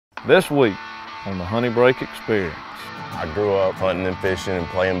This week on the Honey Break Experience. I grew up hunting and fishing and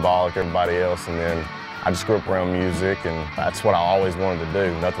playing ball like everybody else, and then I just grew up around music, and that's what I always wanted to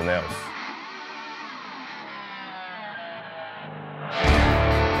do, nothing else.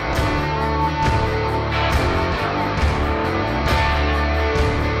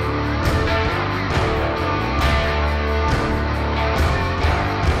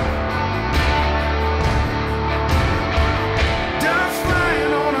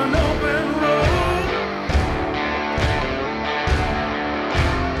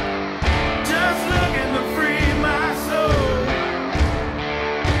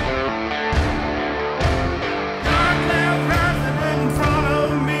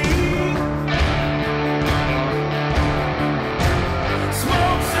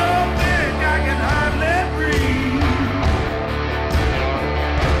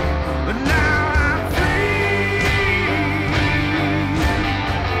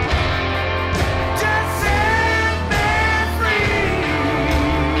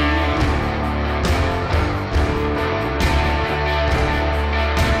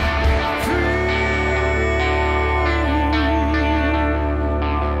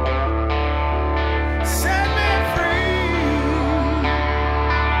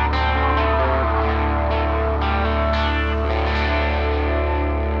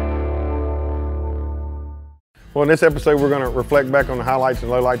 Well, in this episode, we're going to reflect back on the highlights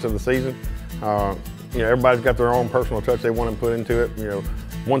and lowlights of the season. Everybody's got their own personal touch they want to put into it.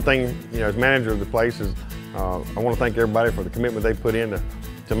 One thing, as manager of the place is, I want to thank everybody for the commitment they put in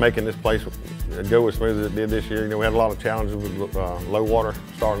to making this place go as smooth as it did this year. We had a lot of challenges with low water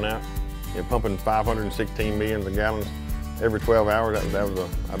starting out. Pumping 516 million gallons every 12 hours. That was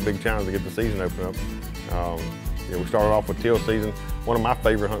a big challenge to get the season open up. We started off with teal season. One of my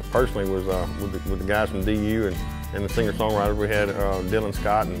favorite hunts personally was with the guys from DU and the singer-songwriters. We had Dylan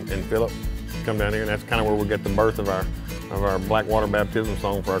Scott and Phillip come down here, and that's kind of where we get the birth of our Blackwater baptism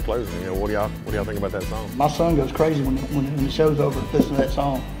song for our closing. What do y'all think about that song? My son goes crazy when the show's over and listens to that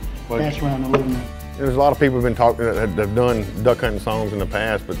song. Dance around the living room. There's a lot of people who've been talking that have done duck hunting songs in the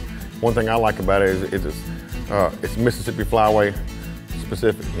past, but one thing I like about it is it's Mississippi Flyway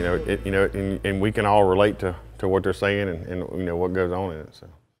specific. And we can all relate to what they're saying and what goes on in it. So.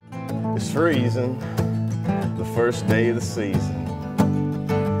 It's freezing, the first day of the season.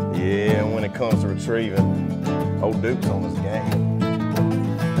 Yeah, when it comes to retrieving, old Duke's on his game.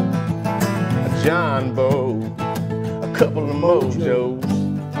 A John Bow, a couple of mojos.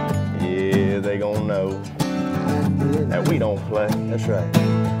 Yeah, they gon' know that we don't play. That's right.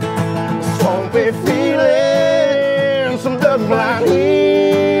 Swampy feeling, some duck blind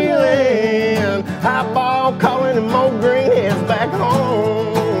healing. High ball calling and more greenheads back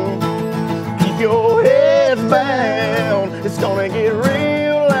home. Keep your heads down, it's gonna get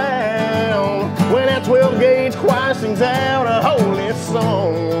real loud when that 12 gauge choir sings out a holy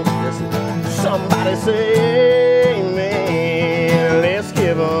song. Somebody say amen, let's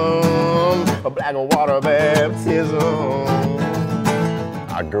give them a Blackwater baptism.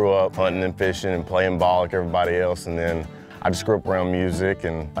 I grew up hunting and fishing and playing ball like everybody else, and then I just grew up around music,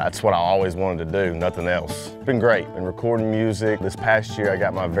 and that's what I always wanted to do, nothing else. It's been great. Been recording music. This past year, I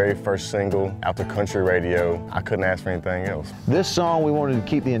got my very first single out to country radio. I couldn't ask for anything else. This song, we wanted to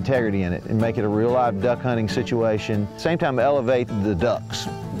keep the integrity in it and make it a real live duck hunting situation. Same time, elevate the ducks.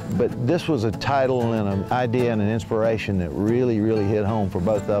 But this was a title and an idea and an inspiration that really, really hit home for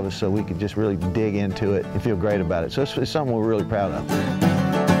both of us, so we could just really dig into it and feel great about it. So it's something we're really proud of.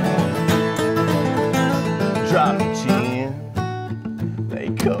 Drop your chin, they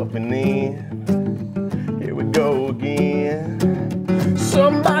cupping in. Here we go again.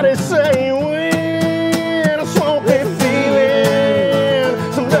 Somebody say when, a swampy feeling,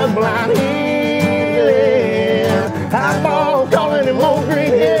 some duck blind healing. High ball calling and more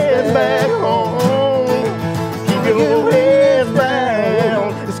greenheads back home. Keep your heads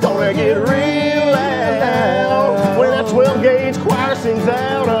down, it's gonna get real loud when that 12 gauge choir sings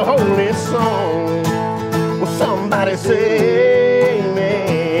out a holy song. Somebody say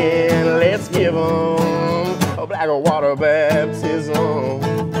amen, let's give them a Blackwater baptism.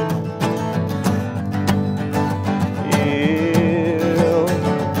 Yeah,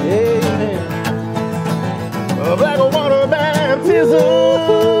 amen. A Blackwater baptism.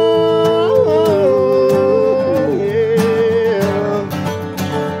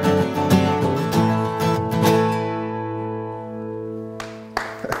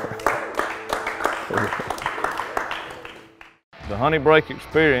 The Honey Break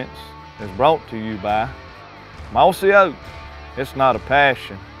Experience is brought to you by Mossy Oak. It's not a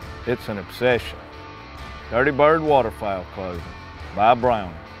passion, it's an obsession. Dirty Bird Waterfowl Clothing by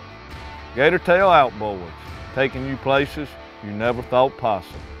Browning. Gator Tail Outboards, taking you places you never thought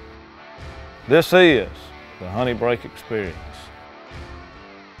possible. This is the Honey Brake Experience.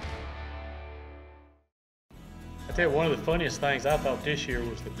 I tell you, one of the funniest things I thought this year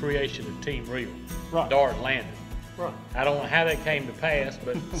was the creation of Team Real. Right. Dart and Landon. Right. I don't know how that came to pass,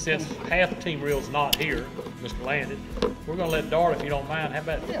 but since half of Team Real's not here, Mr. Landon, we're going to let Dart, if you don't mind, how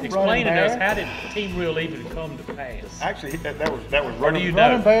about explaining to us how did Team Real even come to pass? Actually, that was Or do you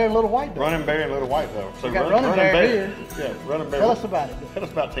Running know? Bear, Little White Dog. Running Bear and Little White Dog. So We got Running Bear here. Yeah, Running Bear. Tell us about it. Tell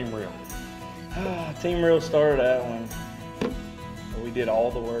us about Team Real. Team Real started out when we did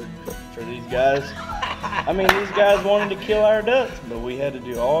all the work for these guys. I mean, these guys wanted to kill our ducks, but we had to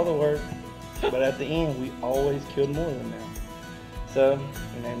do all the work. But at the end, we always killed more than them. So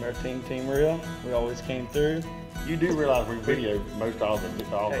we named our team Team Real. We always came through. You do realize we videoed most all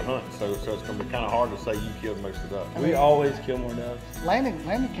the hunts, so it's going to be kind of hard to say you killed most of the ducks. We always kill more ducks. Landon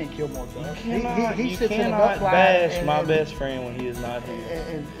can't kill more ducks. You sits in a cannot duck line bash my best friend when he is not here.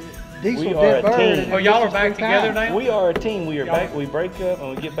 And Diesel We Dead are a Bird. team. Oh, y'all are back together now? We are a team. We are back. We break up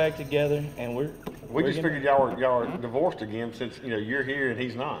and we get back together, and We just figured y'all are divorced again since you're here and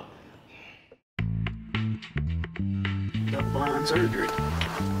he's not. Double-blind surgery.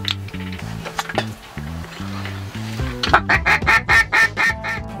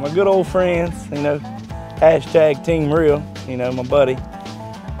 My good old friends, hashtag Team Real, my buddy.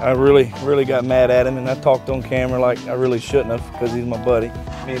 I really got mad at him, and I talked on camera like I really shouldn't have because he's my buddy.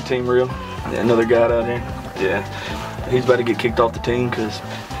 Me and Team Real, another guy out here. Yeah, he's about to get kicked off the team because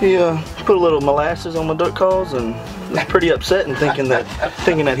he put a little molasses on my duck calls and was pretty upset and thinking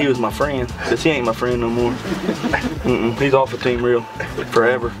that he was my friend, because he ain't my friend no more. He's off of Team Real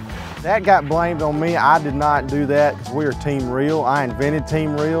forever. That got blamed on me. I did not do that because we are Team Real. I invented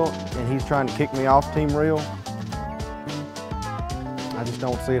Team Real, and he's trying to kick me off Team Real. I just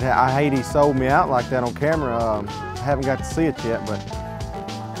don't see it. I hate he sold me out like that on camera. I haven't got to see it yet, but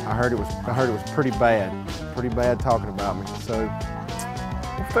I heard it was pretty bad talking about me. So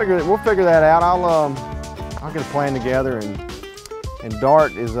we'll figure that out. I'll get a plan together, and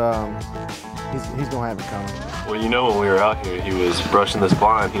Dart is he's gonna have it coming. Well, when we were out here, he was brushing this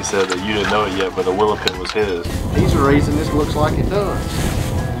blind. He said that you didn't know it yet, but the willow pin was his. He's the reason this looks like it does.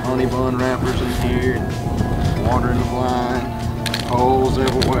 Honey bun wrappers in here, and water in the blind, holes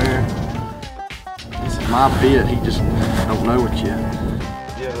everywhere. This is my bit, he just don't know it yet.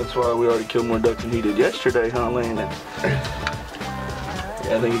 Yeah, that's why we already killed more ducks than he did yesterday, huh, Landon?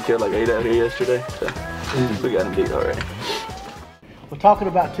 Yeah, I think he killed like 8 out here yesterday, so we got him beat already. Well, talking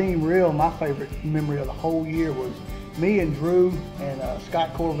about Team Real, my favorite memory of the whole year was me and Drew and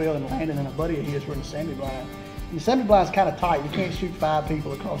Scott Corville and Landon and a buddy of his were in the assembly blind. And the assembly blind is kind of tight. You can't shoot 5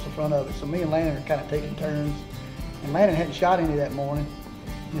 people across the front of it. So me and Landon are kind of taking turns. And Landon hadn't shot any that morning.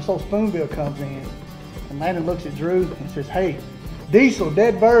 And this old spoonbill comes in. And Landon looks at Drew and says, "Hey, Diesel,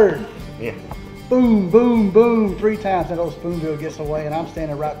 Dead Bird." Yeah. Boom, boom, boom, 3 times. That old spoonbill gets away, and I'm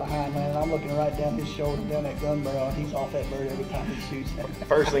standing right behind Landon. I'm looking right down his shoulder, down that gun barrel, and he's off that bird every time he shoots it.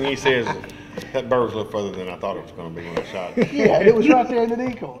 First thing he says, that bird was a little further than I thought it was going to be when I shot it. Yeah, it was right there in the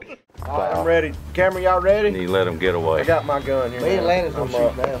decoy. All right, I'm ready. Camera, y'all ready? And you let him get away. I got my gun here. Me and Landon's gonna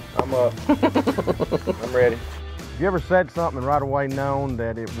shoot now. I'm up. I'm ready. Have you ever said something and right away known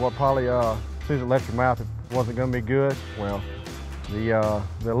that it probably, as soon as it left your mouth, it wasn't going to be good? Well, the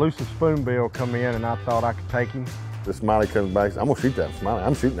elusive spoonbill come in, and I thought I could take him. The Smiley comes back. I'm going to shoot that Smiley.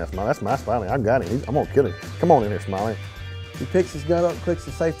 I'm shooting that Smiley. That's my Smiley. I got him. I'm going to kill him. Come on in here, Smiley. He picks his gun up, clicks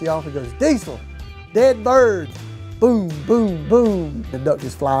the safety off, and goes, "Diesel, Dead Bird." Boom, boom, boom. The duck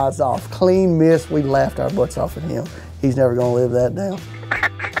just flies off. Clean miss. We laughed our butts off at him. He's never going to live that down.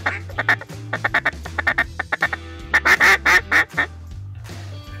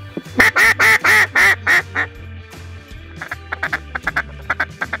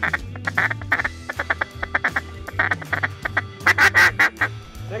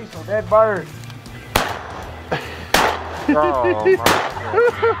 Diesel, Dead Bird.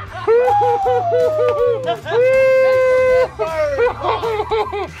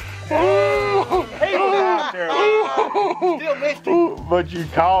 Still missed him. But you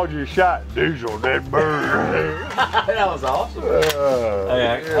called your shot Diesel Dead Bird. That was awesome.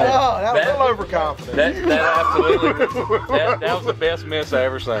 That was a little overconfident. That was the best miss I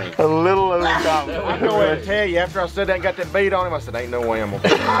ever seen. A little overconfident. I go ahead and tell you, after I said that and got that beat on him, I said, ain't no way I'm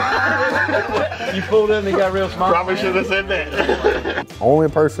gonna You pulled in and he got real smart. Probably should have said that. Only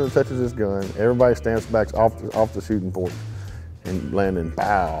person that touches his gun, everybody stands back off the shooting point. And Landon,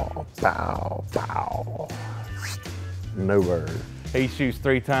 pow, pow, pow. No bird. He shoots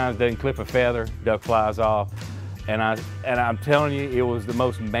 3 times, doesn't clip a feather, duck flies off. And I'm telling you, it was the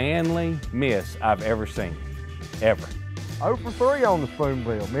most manly miss I've ever seen, ever. 0 for 3 on the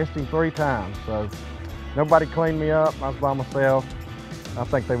spoonbill, missed him 3 times. So nobody cleaned me up, I was by myself. I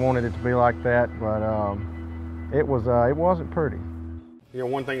think they wanted it to be like that, but it wasn't pretty. You know,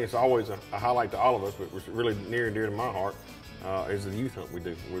 one thing that's always a highlight to all of us, but was really near and dear to my heart, is the youth hunt we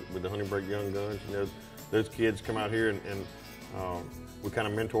do with the Honey Break Young Guns. You know, those kids come out here and we kind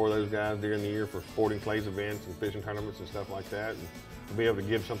of mentor those guys during the year for sporting clays events and fishing tournaments and stuff like that. And to be able to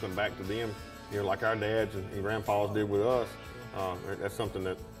give something back to them, you know, like our dads and grandpas did with us, that's something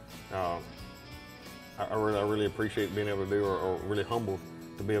that I really appreciate being able to do, or really humbled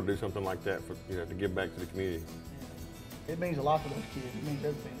to be able to do something like that for, you know, to give back to the community. It means a lot to those kids. It means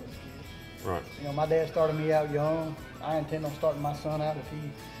everything to those kids. Right. You know, my dad started me out young. I intend on starting my son out if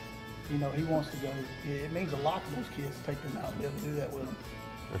he, you know, he wants to go. It means a lot to those kids to take them out and be able to do that with them.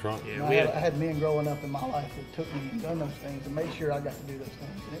 That's right. Yeah, you know, I had men growing up in my life that took me and done those things and made sure I got to do those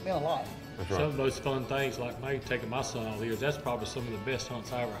things. And it meant a lot. That's right. Some of those fun things, like me taking my son all the years, that's probably some of the best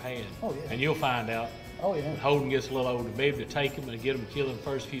hunts I ever had. Oh, yeah. And you'll find out. Oh, yeah. When Holden gets a little older, be able to take him and get them killing the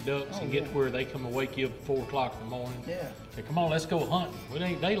first few ducks and get to where they come and wake you up at 4 o'clock in the morning. Yeah. Say, come on, let's go hunting. Well,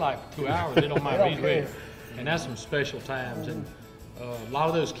 they like 2 hours. They don't mind being ready. And that's some special times. And a lot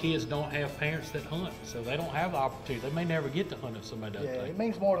of those kids don't have parents that hunt, so they don't have the opportunity. They may never get to hunt if somebody doesn't take it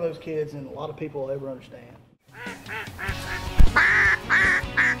means more to those kids than a lot of people will ever understand.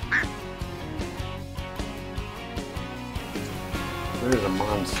 There's a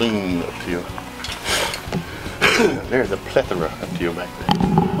monsoon up here. There's a plethora up here back there.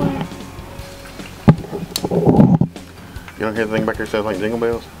 You don't hear anything back there sounds like jingle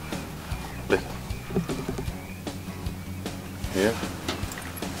bells? Listen. Yeah.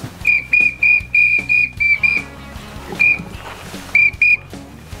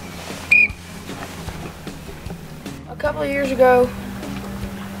 A couple of years ago,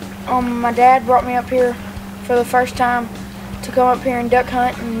 my dad brought me up here for the first time to come up here and duck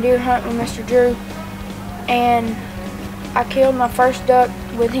hunt and deer hunt with Mr. Drew, and I killed my first duck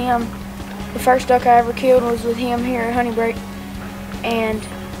with him. The first duck I ever killed was with him here at Honey Break, and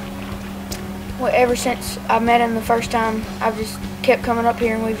ever since I met him the first time, I've just kept coming up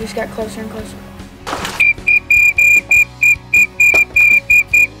here and we've just got closer and closer.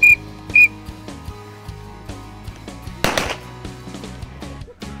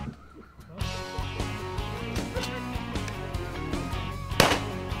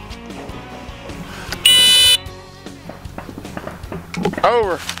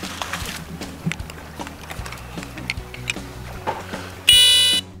 Over.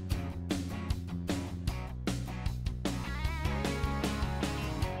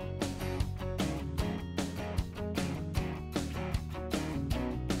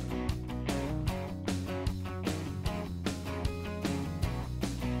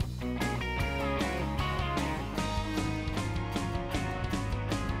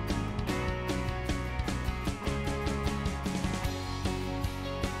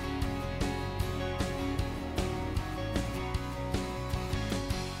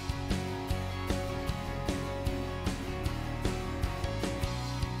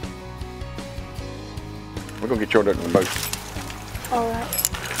 We're gonna get your duck in the boat. All right.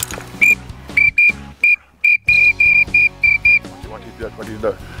 Watch these ducks, watch these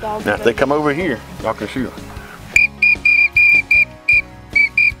ducks. Dog Now if they come over here, y'all can shoot them.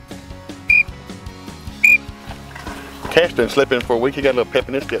 Cash didn't slip in for a week. He got a little pep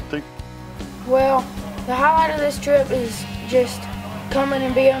in his step too. Well, the highlight of this trip is just coming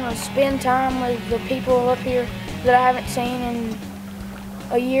and being able to spend time with the people up here that I haven't seen in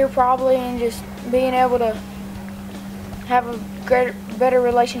a year probably, and just being able to have a better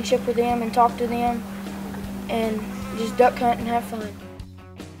relationship with them and talk to them and just duck hunt and have fun.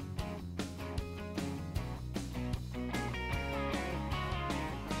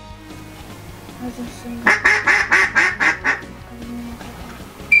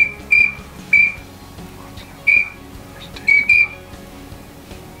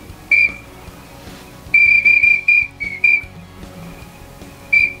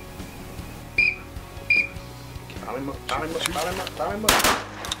 Tie him up.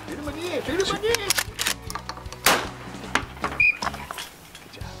 Shoot him again.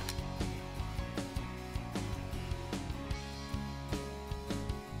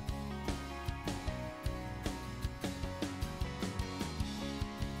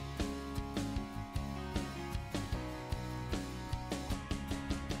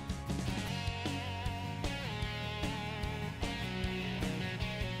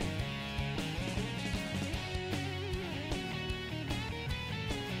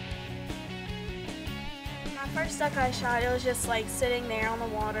 first duck I shot, it was just like sitting there on the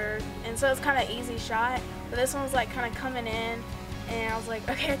water, and so it was kind of easy shot. But this one was like kind of coming in, and I was like,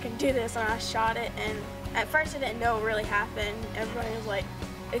 okay, I can do this, and I shot it. And at first I didn't know what really happened. Everybody was like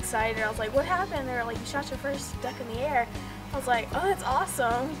excited. I was like, what happened? They were like, you shot your first duck in the air. I was like, oh, that's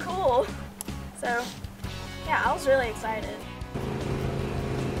awesome, cool. So yeah, I was really excited.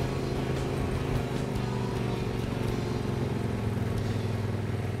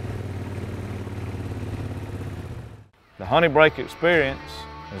 The Honey Break experience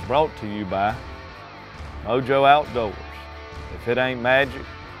is brought to you by Mojo Outdoors. If it ain't magic,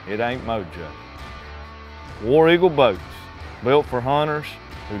 it ain't Mojo. War Eagle Boats, built for hunters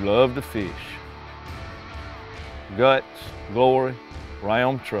who love to fish. Guts, Glory,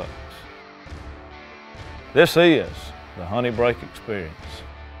 Ram Trucks. This is the Honey Break experience.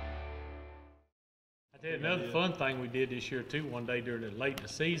 I tell you, another fun thing we did this year too, one day during the late in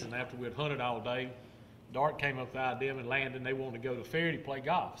the season after we'd hunted all day, Dart came up with the idea and Landon, they wanted to go to the ferry to play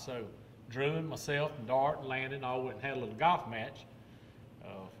golf. So Drew and myself and Dart and Landon all went and had a little golf match.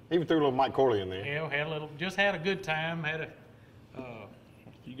 Even threw a little Mike Corley in there. Yeah, just had a good time, had a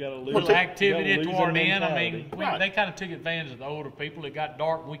you got a little activity toward the end. I mean, Right. they kind of took advantage of the older people. It got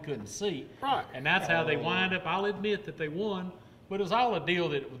dark and we couldn't see. Right. And that's how they wind up. I'll admit that they won, but it was all a deal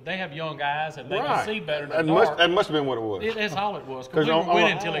that they have young eyes and they can see better than dark. That must have been what it was. That's all it was. Because we were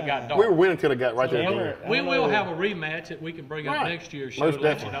winning until it got dark. We were winning until it got right there. So we will have a rematch that we can bring up next year's show. Most To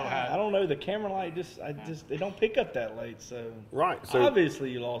let you definitely. know how. I don't know. The camera light they don't pick up that late. So Right. So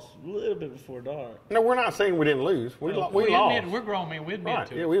obviously you lost a little bit before dark. no, we're not saying we didn't lose. We lost. Admit, we're grown men. We admit Right.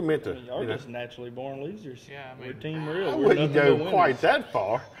 to Yeah, it. we admit to I mean, it. y'all You know. just naturally born losers. Yeah, I we're mean, team real. I We're wouldn't nothing but go winners. quite that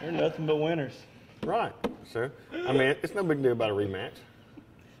far. We're nothing but winners. Right. So, I mean, it's no big deal about a rematch.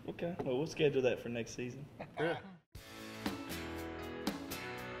 Okay. Well, we'll schedule that for next season. Yeah.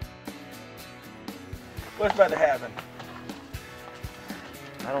 What's about to happen?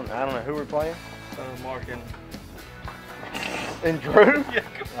 I don't know who we're playing. Mark And Drew? Yeah.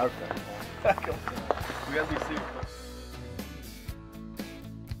 Okay. We gotta be serious.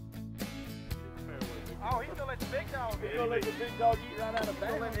 Oh, he's gonna let the big dog eat. He's gonna let the big dog eat right out of bed.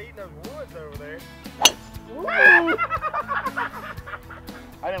 He's gonna let him eat those woods over there. I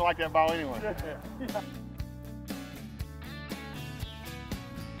didn't like that ball anyway.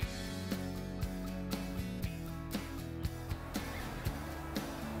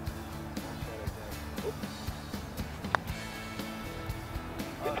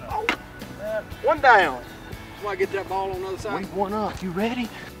 One down. Somebody get that ball on the other side. Wait, one up. You ready?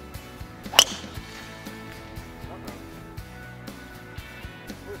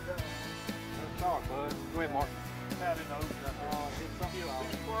 Go ahead, Mark.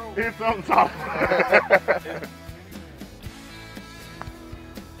 Hit something soft.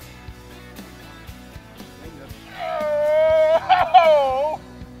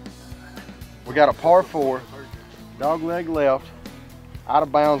 We got a par 4, dog leg left, out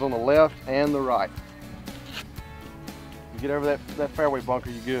of bounds on the left and the right. You get over that fairway bunker,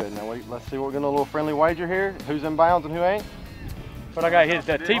 you good. Now let's see, we're gonna do a little friendly wager here. Who's in bounds and who ain't? But I got to hit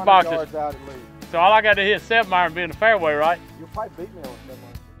that tee boxes. Out at least. So all I got to hit 7-iron and be in the fairway, right? You'll probably beat me on something.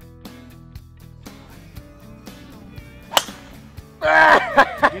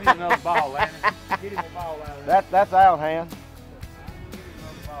 Get him another ball, Landon. Get him a ball out of there. That's out, hand.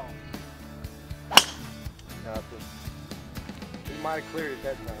 He might have cleared it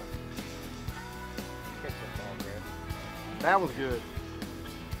that time. Catch that ball, Grant. That was good.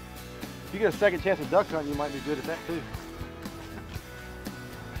 If you get a second chance at duck hunting, you might be good at that too.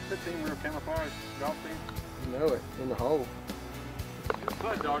 That team real camouflage golf team. You know it, in the hole.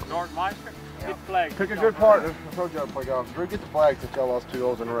 Good, Dart Meister. Get the flag. Pick a good partner. I told y'all to play golf. Drew, get the flag since y'all lost 2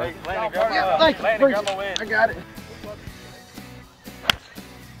 holes in a row. Landon, grab my Thank you. Landon, Appreciate grab my it. win. I got it.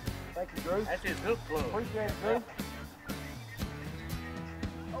 Thank you, Drew. That's his hook club. Appreciate it, Drew.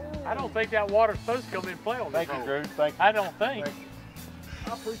 I don't think that water's supposed to come in play on this Thank you, hole. Drew. Thank you. I don't think.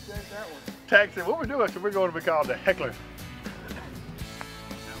 I appreciate that one. Taxi, what we're doing is we're going to be called the Hecklers.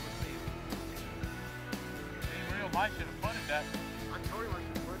 Real Mike should have punted that.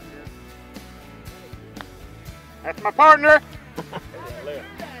 That's my partner.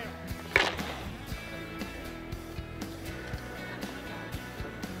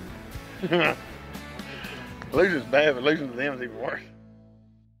 Losing's bad, but losing to them is even worse.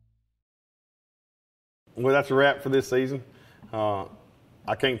 Well, that's a wrap for this season. I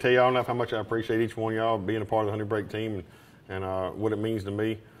can't tell y'all enough how much I appreciate each one of y'all being a part of the Honey Break team and what it means to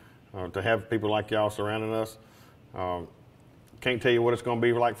me to have people like y'all surrounding us. Can't tell you what it's going to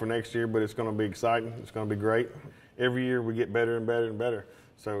be like for next year, but it's going to be exciting. It's going to be great. Every year we get better and better and better.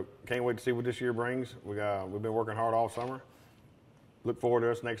 So can't wait to see what this year brings. We've been working hard all summer. Look forward to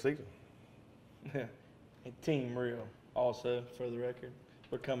us next season. And Team Real, also, for the record,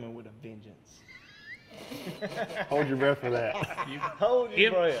 we're coming with a vengeance. Hold your breath for that. Hold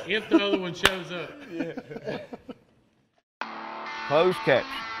your breath. If the other one shows up. Closed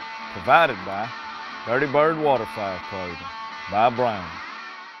caption, provided by Dirty Bird Waterfowl Clothing by Brown.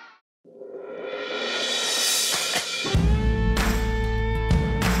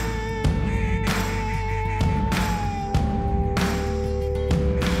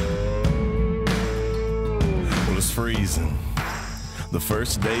 Well, it's freezing, the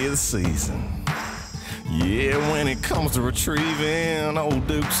first day of the season. Yeah, when it comes to retrieving, old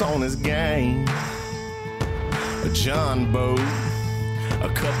Duke's on his game. A John boat, a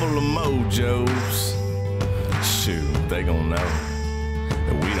couple of mojos. Shoot, they gon' know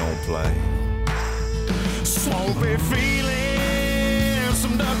that we don't play. Swampy feeling,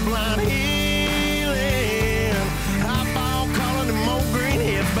 some duck blind healing. High ball calling them old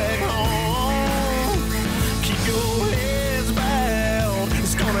greenheads back home. Keep your heads bowed,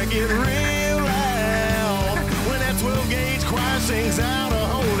 it's gonna get real loud when that 12 gauge choir sings out a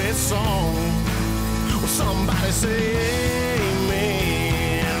holy song. Well, somebody say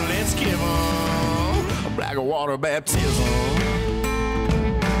amen. Let's give 'em a black water baptism.